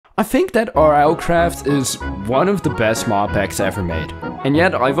I think that RLCraft is one of the best mod packs ever made. And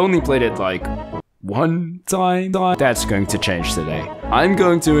yet I've only played it like one time. That's going to change today. I'm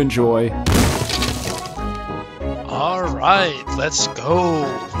going to enjoy. Alright, let's go.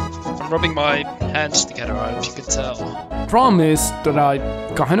 I'm rubbing my hands together, I hope you can tell. Problem is that I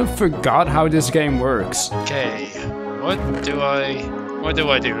kind of forgot how this game works. Okay, what do I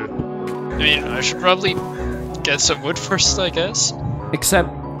do? I mean, I should probably get some wood first, I guess. Except,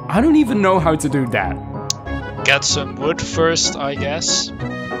 I don't even know how to do that. Get some wood first, I guess.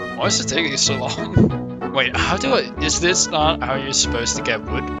 Why is it taking so long? Wait, is this not how you're supposed to get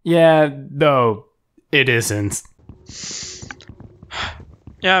wood? Yeah, no, it isn't.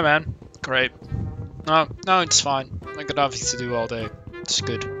 Yeah, man. Great. No, it's fine. I got nothing to do all day. It's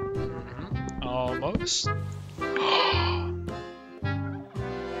good. Almost.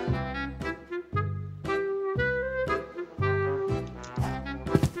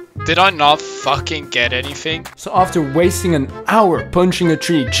 Did I not fucking get anything? So after wasting an hour punching a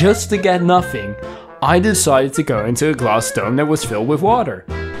tree just to get nothing, I decided to go into a glass dome that was filled with water.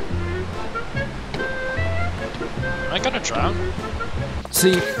 Am I gonna drown?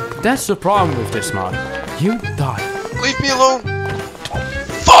 See, that's the problem with this mod. You die. Leave me alone!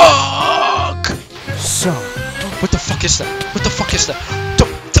 Fuck! So... What the fuck is that? What the fuck is that? The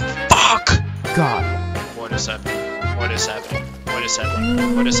fuck! God. What is happening? What is happening? What is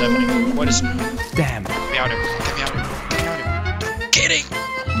happening? What is happening? What is... Damn. Get me out of here. Get me out of here. Get me out of here. I'm kidding!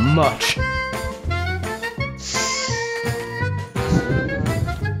 Much.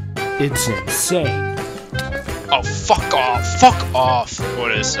 It's insane. Oh, fuck off! Fuck off!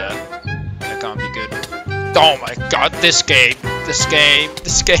 What is that? That can't be good. Oh my god, this game! This game!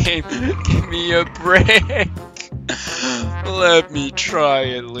 This game! Give me a break! Let me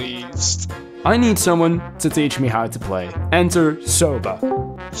try at least. I need someone to teach me how to play. Enter Soba.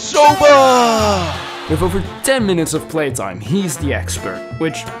 Soba! With over 10 minutes of playtime, he's the expert.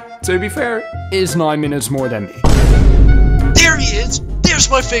 Which, to be fair, is 9 minutes more than me. There he is! There's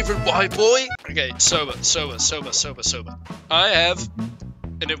my favorite white boy! Okay, Soba. I have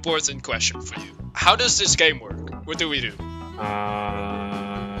an important question for you. How does this game work? What do we do?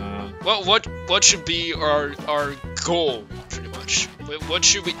 What should be our goal, pretty much?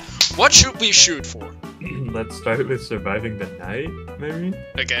 What should we shoot for? Let's start with surviving the night, maybe?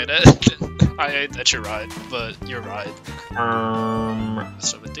 Okay, I hate that you're right, but you're right.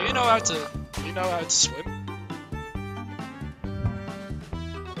 So, do you know how to swim?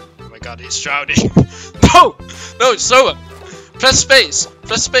 Oh my god, he's drowning. No, Soba! Press space!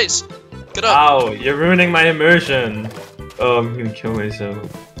 Get up! Ow, you're ruining my immersion! Oh, I'm gonna kill myself.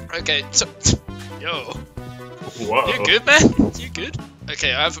 Okay, yo. Whoa. You good, man? You good?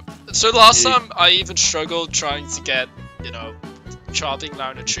 Okay, so last time I even struggled trying to get, chopping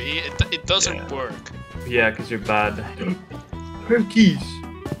down a tree. It doesn't work. Yeah, because you're bad. Turkeys!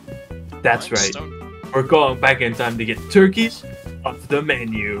 That's right. We're going back in time to get turkeys off the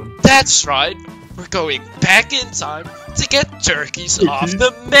menu. That's right. We're going back in time to get turkeys off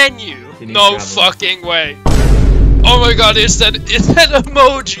the menu. No fucking way. Oh my god, it's that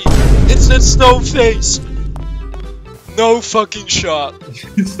emoji. It's that snow face. No fucking shot.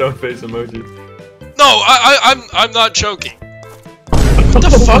 Snow face emoji. No, I'm not joking. What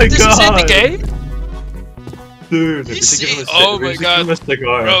the fuck? This is in the game? Dude, oh my god.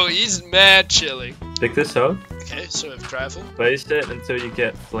 Cigar. Bro, he's mad chilling. Pick this up. Okay, so I have gravel. Place it until you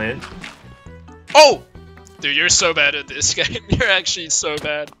get flint. Oh! Dude, you're so bad at this game. You're actually so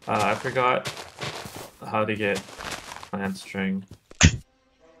bad. I forgot how to get plant string.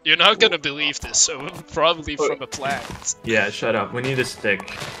 You're not gonna believe this, so probably from a plant. Yeah, shut up. We need a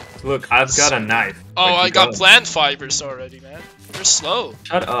stick. Look, I've got a knife. Oh, I got plant fibers already, man. You're slow.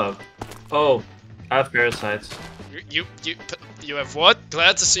 Shut up. Oh, I have parasites. You have what?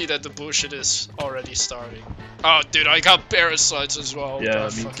 Glad to see that the bullshit is already starting. Oh, dude, I got parasites as well. Yeah,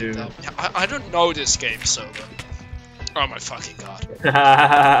 me too. I don't know this game, Soba. Oh my fucking god.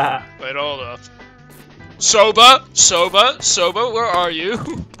 Wait, hold up. Soba, where are you?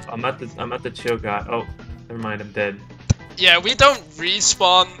 I'm at the chill guy. Oh, never mind, I'm dead. Yeah, we don't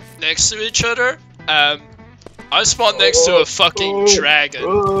respawn next to each other. I spawned next to a fucking dragon.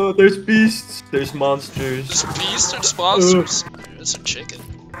 Oh, there's beasts. There's monsters. There's beasts, there's monsters. There's a chicken.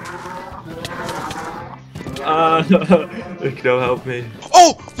 Ikno, help me.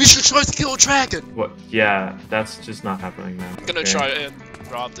 Oh, we should try to kill a dragon. What? Yeah, that's just not happening now. I'm gonna try and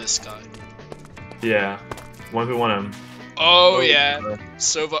rob this guy. Yeah. One who want him. Oh yeah.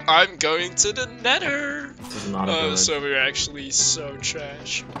 So but I'm going to the nether. This is not a Oh, village. so we're actually so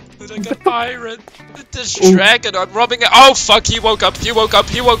trash. Like an iron. This dragon, I'm rubbing it. Oh fuck, he woke up, he woke up,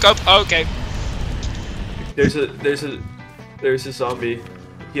 he woke up. Okay. There's a zombie.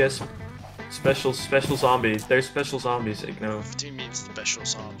 Yes. Special zombie. There's special zombies, Ikno. What do you mean special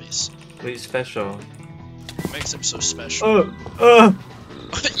zombies? Please special. What makes him so special?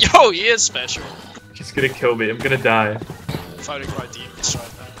 Yo, he is special. He's gonna kill me. I'm gonna die. I'm fighting my demons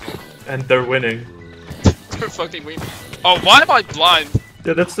right now. And they're winning. They're fucking weak. Oh, why am I blind?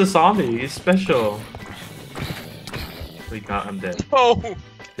 Yeah, that's the zombie. He's special. Wait, God, I'm dead. Oh.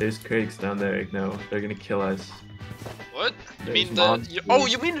 There's Craigs down there, Ikno. They're gonna kill us. What? You There's mean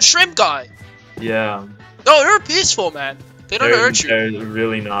monsters. you mean the shrimp guy? Yeah. No, they're peaceful, man. They don't hurt you. They're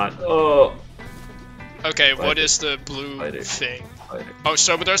really not. Oh. Okay, what Fighter. is the blue Fighter. thing? Fighter. Oh,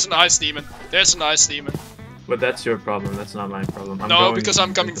 so but there's an ice demon. There's an ice demon. But that's your problem. That's not my problem. No, because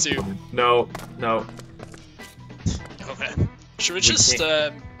I'm coming to you. No, no. Oh man. Should we just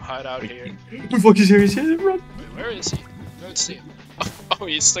hide out here? Who the fuck is here? He's here. Run. Wait, where is he? I don't see him. Oh,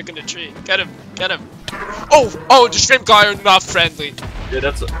 he's stuck in a tree. Get him! Get him! Oh, the shrimp guy are not friendly. Yeah,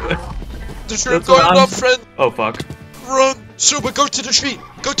 that's. The shrimp That's what guy are I'm- not friendly. Oh fuck. Run! Super, go to the tree!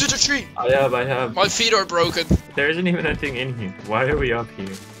 Go to the tree! I have. My feet are broken. There isn't even anything in here. Why are we up here?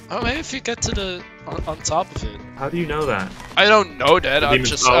 Oh, maybe if you get to the on top of it. How do you know that? I don't know that. The I'm demon's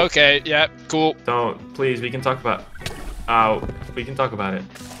just out. okay. Yeah, cool. Don't. Please, we can talk about. Ow. We can talk about it.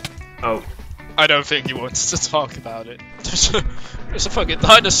 Oh. I don't think he wants to talk about it. There's a fucking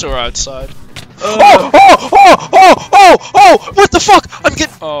dinosaur outside. Oh! What the fuck? I'm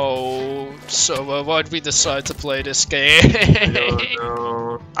getting. Oh, so why'd we decide to play this game? I don't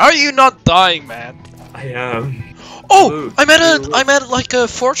know. Are you not dying, man? I am. Oh, Ooh, I'm at like a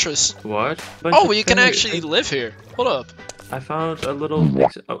fortress. What? Oh, you can actually live here. Hold up. I found a little.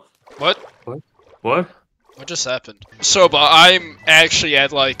 Oh. What? What? What just happened? So, but I'm actually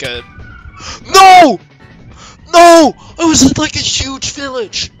at like a. No! No! I was at like a huge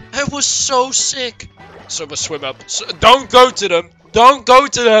village. I was so sick. So, but swim up. So, don't go to them. Don't go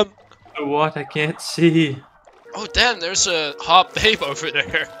to them. What? I can't see. Oh damn! There's a hot babe over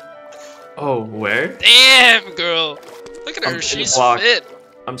there. Oh, where? Damn, girl. Look at I'm her. in She's the block. fit.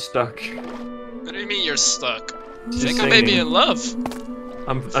 I'm stuck. What do you mean you're stuck? I She's think I may be singing. in love.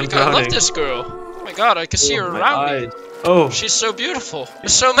 I'm I think I drowning. love this girl. Oh my god, I can see her Oh, my around me. eyes. Oh. She's so beautiful.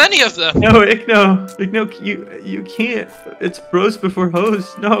 There's so many of them. No, Ikno, you can't. It's bros before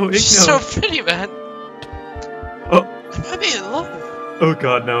hoes. No, Ikno. She's so pretty, man. Oh, I might be in love. oh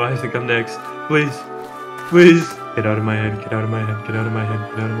God, no! I think I'm next. Please, please, get out of my head! Get out of my head! Get out of my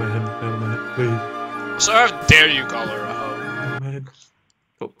head! Get out of my head! Get out of my head! Please. So how dare you call her a hoe? Get out of my head.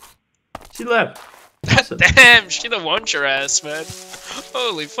 Oh, she left. Awesome. Damn, she done want your ass, man.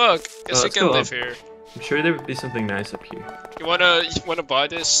 Holy fuck. Guess you let's can go live up. here. I'm sure there would be something nice up here. You wanna buy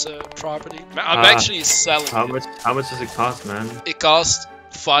this property? I'm Ah, actually selling How it. much? How much does it cost, man? It cost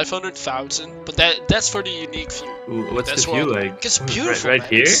 500,000, but that's for the unique view. Ooh, what's That's the view what- like? It's beautiful, Right man.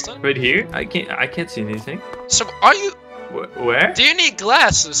 here? It's stunning. Right here? I can't see anything. So are you? Where? Do you need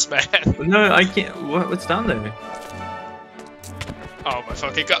glasses, man? No, I can't. What's down there? Oh my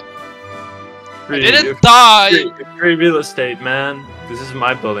fucking god! I Free- didn't die. Free real estate, man. This is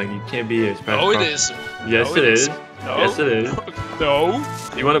my building. You can't be here. It's private No, it property. isn't. Yes, No, it it is. isn't. No. Yes, it is. No.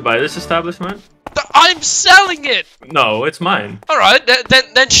 You want to buy this establishment? I'm selling it. No, it's mine. All right,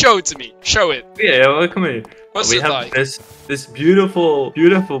 then show it to me. Show it. Yeah, well, come here. What's we it have like? this beautiful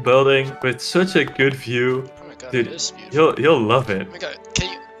building with such a good view. Oh my god, Dude, it is beautiful. You'll love it. Oh my god, can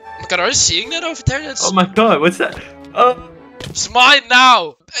you? Oh my god, are you seeing that over there? That's Oh my God, what's that? Oh, it's mine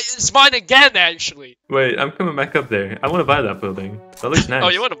now. It's mine again, actually. wait, I'm coming back up there. I want to buy that building. That looks nice. Oh,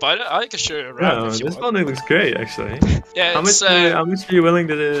 you want to buy it? I can show you around No, if you this want. building looks great, actually. Yeah, How it's much are you willing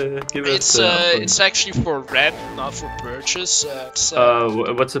to give us? it's actually for rent, not for purchase. What's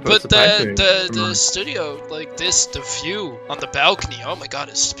the price range? the studio, like this, the view on the balcony. Oh my god,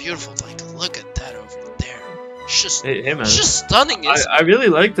 it's beautiful. Like, look at that over there. It's just, Hey, man. it's just stunning. I really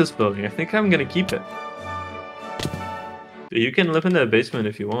like this building. I think I'm gonna keep it. You can live in the basement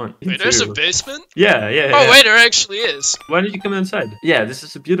if you want. Wait, there's a too. basement? Yeah. Oh wait, there actually is. Why did you come inside? Yeah, this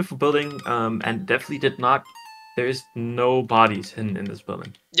is a beautiful building. And definitely did not. There's no bodies in this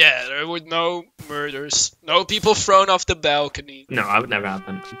building. Yeah, there were no murders, no people thrown off the balcony. No, that would never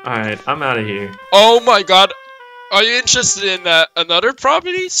happen. All right, I'm out of here. Oh my god, are you interested in another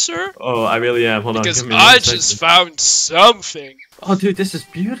property, sir? Oh, I really am. Hold on. Because give me I one just second. found something. Oh, dude, this is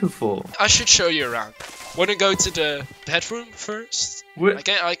beautiful. I should show you around. Wanna go to the bedroom first? What?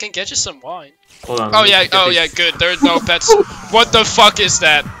 I can get you some wine. Hold on. Oh yeah, good. There's no pets. What the fuck is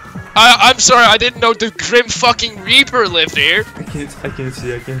that? I'm sorry, I didn't know the Grim fucking Reaper lived here. I can't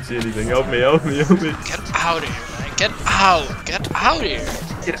see anything. Help me. Get out of here, man. Get out of here.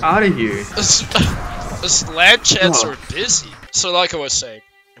 Get out of here. Us land chats are busy. So like I was saying,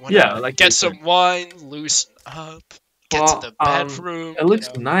 you wanna get some wine, loosen up, get to the bedroom. It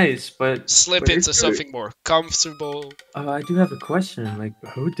looks nice, but slip into something more comfortable. I do have a question. Like,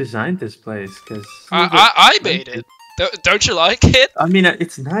 who designed this place? Because I made it. Don't you like it? I mean,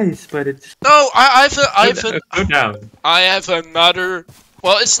 it's nice, but it's no. I have another.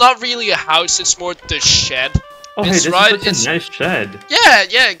 Well, it's not really a house. It's more the shed. Oh, it's hey, this is such a nice shed.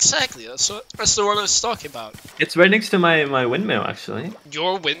 Yeah, exactly. That's the one I was talking about. It's right next to my windmill, actually.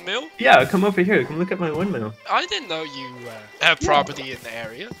 Your windmill? Yeah, come over here. Come look at my windmill. I didn't know you have property in the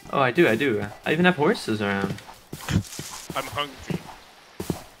area. Oh, I do. I even have horses around. I'm hungry.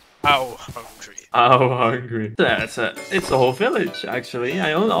 How hungry? How hungry? It's the whole village, actually.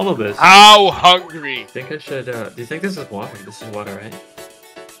 I own all of this. How hungry? I think I should, do you think this is water? This is water, right?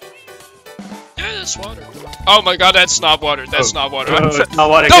 Yeah, that's water. Oh my god, that's not water. That's not water. Oh, it's not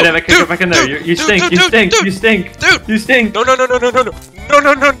water. Get back in there. You stink. You stink. Dude. You stink. No.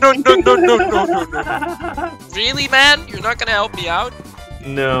 Really, man? You're not gonna help me out?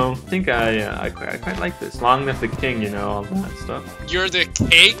 No. I think I quite like this. Long live the king, you know, all that stuff. You're the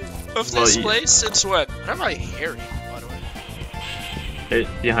king of this place? Since when? What am I hearing, by the way?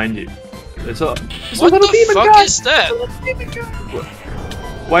 Behind you. What the fuck is that?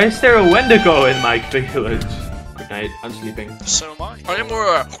 Why is there a Wendigo in my village? Good night, I'm sleeping. So am I. Are you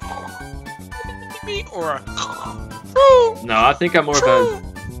more a... or a... No, I think I'm more of a...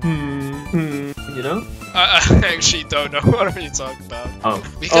 you know? I actually don't know. What are you talking about? Oh.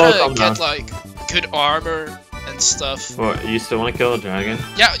 We gotta get, like, good armor and stuff. What, you still want to kill a dragon?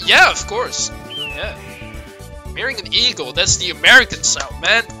 Yeah, of course. Yeah. Marrying an eagle, that's the American style,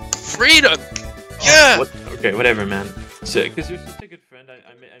 man. Freedom! Yeah! Okay, whatever, man. Sick. Because you're such a good friend, I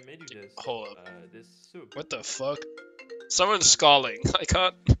made you this. Hold up. This soup. What the fuck? Someone's calling. I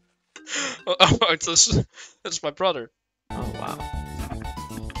can't... Oh, that's my brother. Oh, wow.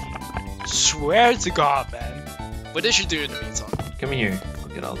 Swear to God, man. What did you do in the meantime? Come here.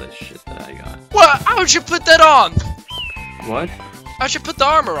 Look at all this shit that I got. What? How'd you put that on? What? How'd you put the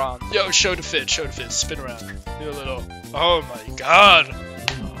armor on? Yo, show the fit. Spin around. Do a little... Oh my god.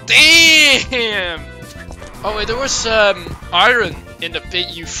 Damn! Oh wait, there was iron in the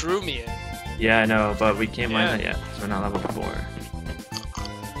pit you threw me in. Yeah, I know, but we can't mine that yet, so we're not level 4.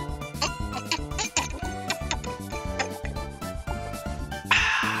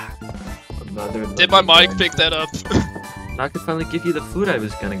 Did my mic pick that up? I could finally give you the food I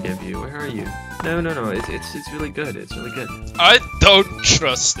was gonna give you. Where are you? No, it's really good. It's really good. I don't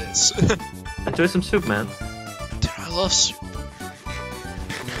trust this. Enjoy some soup, man. Dude, I love soup.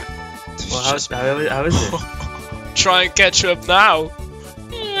 Well, how is it? Try and catch up now.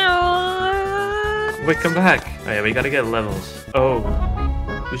 Wait, come back. Oh yeah, we gotta get levels. Oh,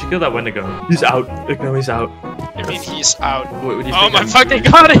 we should kill that Wendigo. He's out. No, he's out. I mean, he's out. What do you oh think my fucking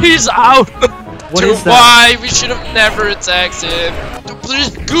god, he's out! What is that? Why? We should have never attacked him.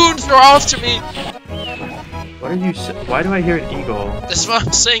 These goons are after me. What are you? Why do I hear an eagle? That's what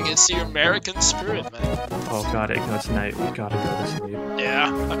I'm saying. It's the American spirit, man. Oh god, it's night. We gotta go to sleep. Yeah.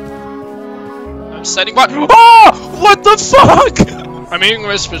 I'm standing by. Oh! What the fuck? I'm hearing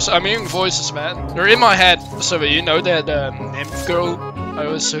whispers. I'm hearing voices, man. They're in my head. So you know that nymph girl I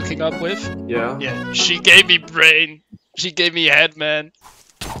was hooking up with? Yeah. Yeah. She gave me brain. She gave me head, man.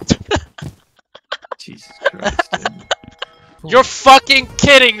 Jesus Christ, dude. You're fucking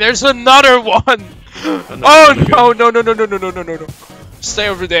kidding! There's another one! Oh no! Stay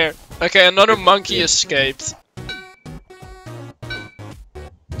over there. Okay, another monkey escaped.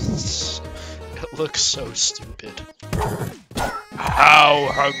 It looks so stupid. How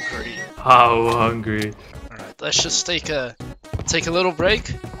hungry? How hungry? Alright, let's just take a little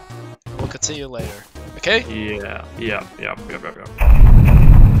break. We'll continue later. Okay? Yeah.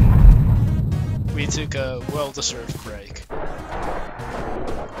 We took a well-deserved break.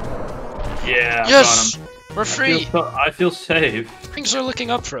 Yeah, yes! got him. We're free! I feel safe. Things are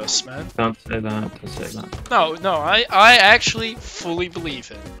looking up for us, man. Don't say that. No, I actually fully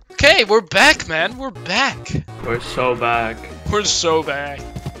believe it. Okay, we're back, man. We're back. We're so back. We're so back.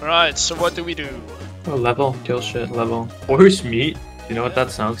 Alright, so what do we do? Oh, level. Kill shit, level. Horse meat? You know what that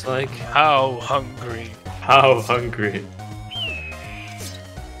sounds like? How hungry. How hungry.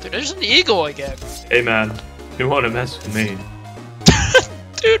 Dude, there's an eagle again. Hey man, you wanna mess with me?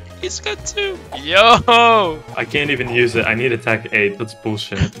 Dude. He's got 2. Yo! I can't even use it. I need attack 8. That's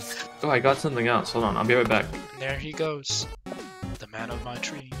bullshit. Oh, I got something else. Hold on, I'll be right back. And there he goes. The man of my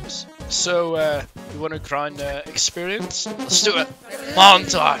dreams. So, you wanna grind experience? Let's do it!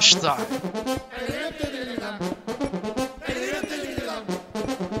 Montage time!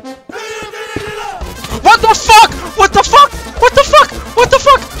 What the fuck?! What the fuck?! What the fuck?! What the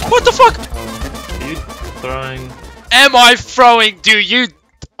fuck?! What the fuck?! Are you throwing... Am I throwing? Do you...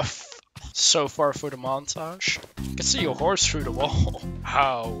 So far for the montage. I can see your horse through the wall.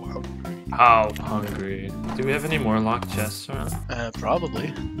 How hungry. How hungry. Do we have any more locked chests around?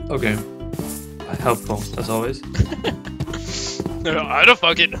 Probably. Okay. Helpful, as always. No, I don't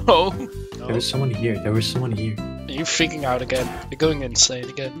fucking know. No. There was someone here. There was someone here. Are you freaking out again? You're going insane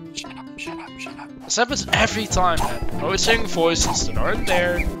again. Shut up, shut up, shut up. This happens every time, man. Always hearing voices that aren't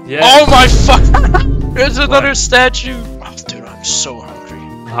there. Yeah. Oh my fuck! There's another statue! Oh, dude, I'm so hungry.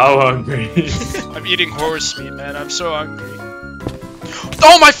 How hungry? I'm eating horse meat, man. I'm so hungry.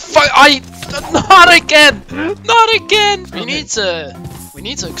 Oh my fuck! Not again! Not again! We need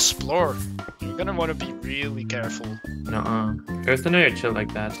to explore. You're gonna want to be really careful. Nuh-uh. Earth and I are chill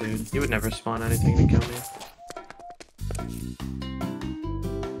like that, dude. You would never spawn anything to kill me.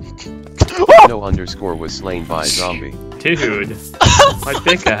 No_ was slain by zombie. Dude, my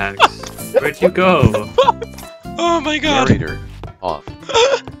pickaxe. Where'd you go? Oh my god! Narrator off.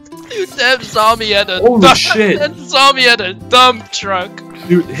 Dude, that zombie had a Holy shit! That zombie had a dump truck.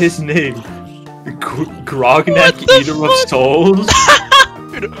 Dude, his name. Grogneck, Eater of Souls.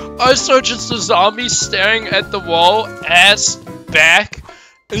 Dude, I saw just a zombie staring at the wall, ass back,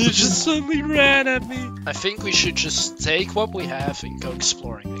 and he just suddenly ran at me. I think we should just take what we have and go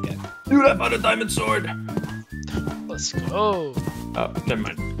exploring again. Dude, I found a diamond sword. Let's go. Oh, never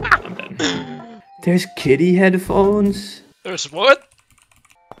mind. I'm done. There's kitty headphones. There's what?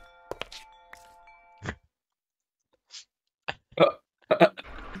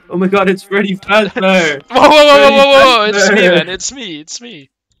 Oh my god, it's Freddy Fazbear! Whoa, whoa, whoa, whoa, whoa, whoa! It's me, man. It's me. It's me.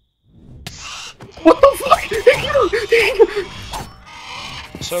 What the fuck?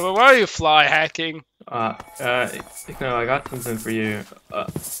 So, but why are you fly hacking? Ikno, I got something for you.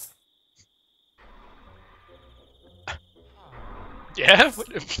 Yeah? What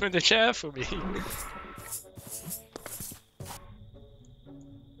did you have for me?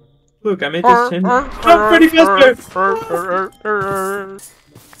 Look, I made this tin. Oh, Freddy Fazbear!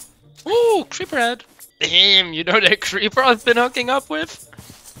 Ooh, creeper head. Damn, you know that creeper I've been hooking up with?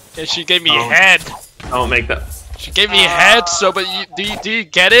 Yeah, she gave me a head. Don't make that. She gave me a head, so, but do you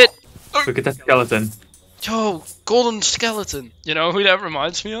get it? Look at that skeleton. Yo, golden skeleton. You know who that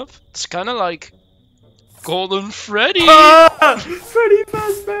reminds me of? It's kind of like Golden Freddy. Ah! Freddy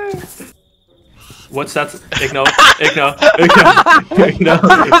Fazbear! What's that? Ikno, Ikno, Ikno, Ikno,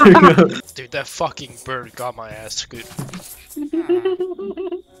 Ikno. Dude, that fucking bird got my ass good.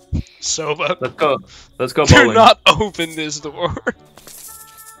 So, Let's go. Let's go do bowling. not open this door.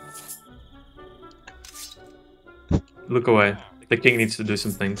 Look away. The king needs to do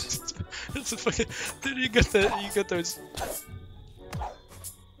some things. It's a fucking. Dude, you got that? You got those.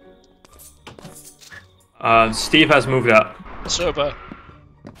 Steve has moved out. Soba,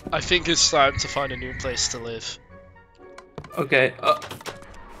 I think it's time to find a new place to live. Okay.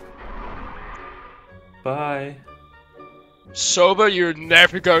 Bye. Soba, you're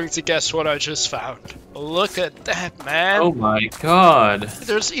never going to guess what I just found. Look at that, man. Oh my god.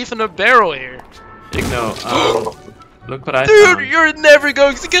 There's even a barrel here. Ikno, look what I Dude, found. you're never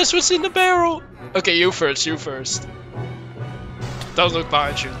going to guess what's in the barrel. Okay, you first, you first. Don't look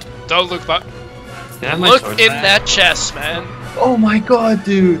behind you. Don't look behind. Can I have my Look sword in back? that chest, man. Oh my god,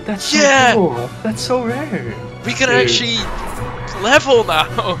 dude. That's so Yeah. cool. That's so rare. We can Dude. actually level now.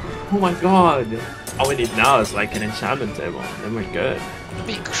 Oh my god. All we need now is like an enchantment table, and then we're good. That'd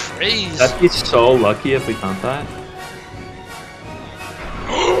be crazy. That'd be so lucky if we found that.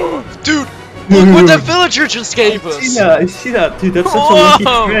 Dude, look what that villager just gave us. I see that, dude. That's such a lucky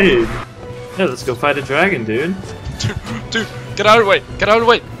trade. Yeah, let's go fight a dragon, dude. Dude, get out of the way. Get out of the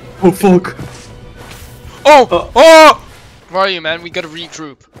way. Oh fuck. Oh, oh! Where are you, man? We gotta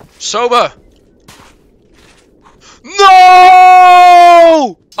regroup. Soba!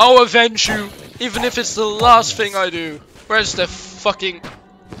 No! I'll avenge you, even if it's the last thing I do. Where's the fucking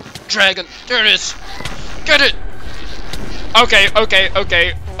dragon? There it is. Get it!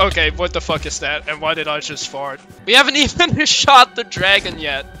 Okay, what the fuck is that? And why did I just fart? We haven't even shot the dragon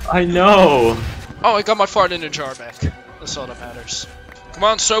yet. I know. Oh, I got my fart in a jar back. That's all that matters. Come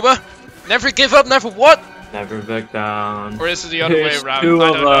on, Soba. Never give up, never what? Never back down. Or is it the other way There's around? two I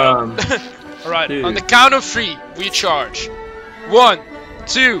of don't know. them. Alright, Dude. on the count of 3, we charge. 1,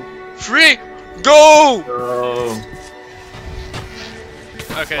 2, 3, go! Oh.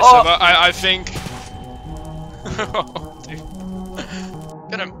 Okay, Oh. so I think. Oh, dude.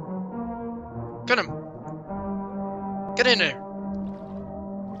 Get him! Get him! Get in there!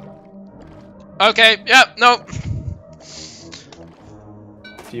 Okay, yeah, no.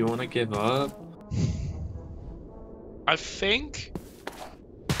 Do you want to give up? I think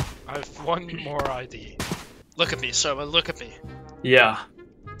I have one more idea. Look at me, Soma, look at me. Yeah.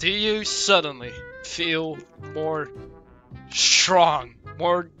 Do you suddenly feel more strong?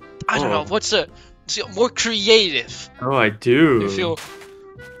 More, I don't know, what's the, more creative? Oh, I do. You feel,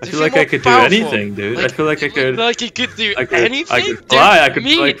 I feel like I could do anything, dude. I feel like I could. Like you could do anything? I could fly. Dude, I could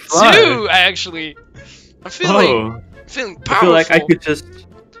me like fly. too, actually. I'm feeling, feeling I powerful. feel like I could just.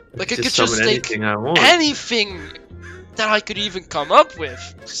 Like I could just just summon take anything I want. anything that I could even come up with.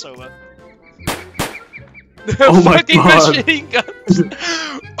 So, Oh my fucking God. machine guns.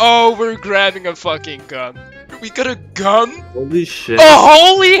 Oh, we're grabbing a fucking gun. We got a gun? Holy shit. A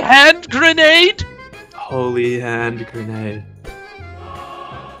holy hand grenade? Holy hand grenade.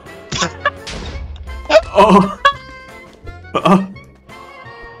 Oh. Oh.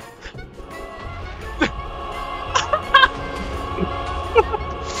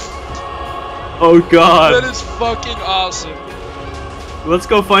 Oh god. That is fucking awesome. Let's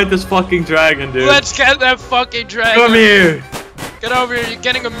go fight this fucking dragon, dude. Let's get that fucking dragon. Come here. Get over here. You're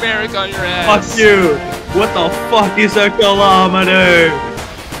getting America on your ass. Fuck you. What the fuck is a kilometer?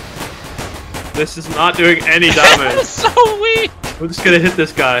 This is not doing any damage. That's so weak. I'm just gonna hit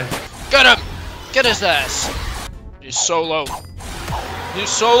this guy. Get him. Get his ass. He's so low. He's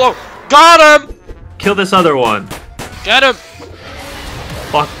so low. Got him. Kill this other one. Get him.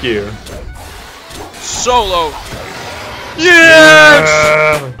 Fuck you. Solo. Yes!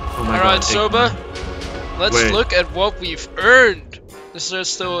 Oh my Alright, God, Soba. Let's Wait. look at what we've earned. Is there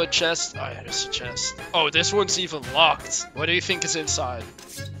still a chest? Oh yeah, there's a chest. Oh, this one's even locked. What do you think is inside?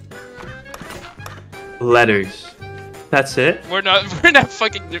 Letters. That's it? We're not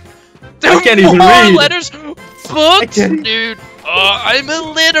fucking... I can't even more read. letters? Books, dude. Oh, I'm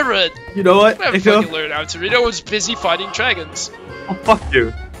illiterate. You know what? I Ikno? fucking learned how to read. I was busy fighting dragons. Oh, fuck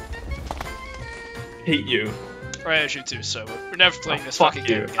you. Hate you. Alright, I shoot too, so we're never playing this Fuck fucking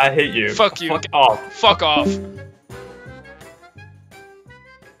you. game. I hate you. Fuck you. Fuck off. Fuck off.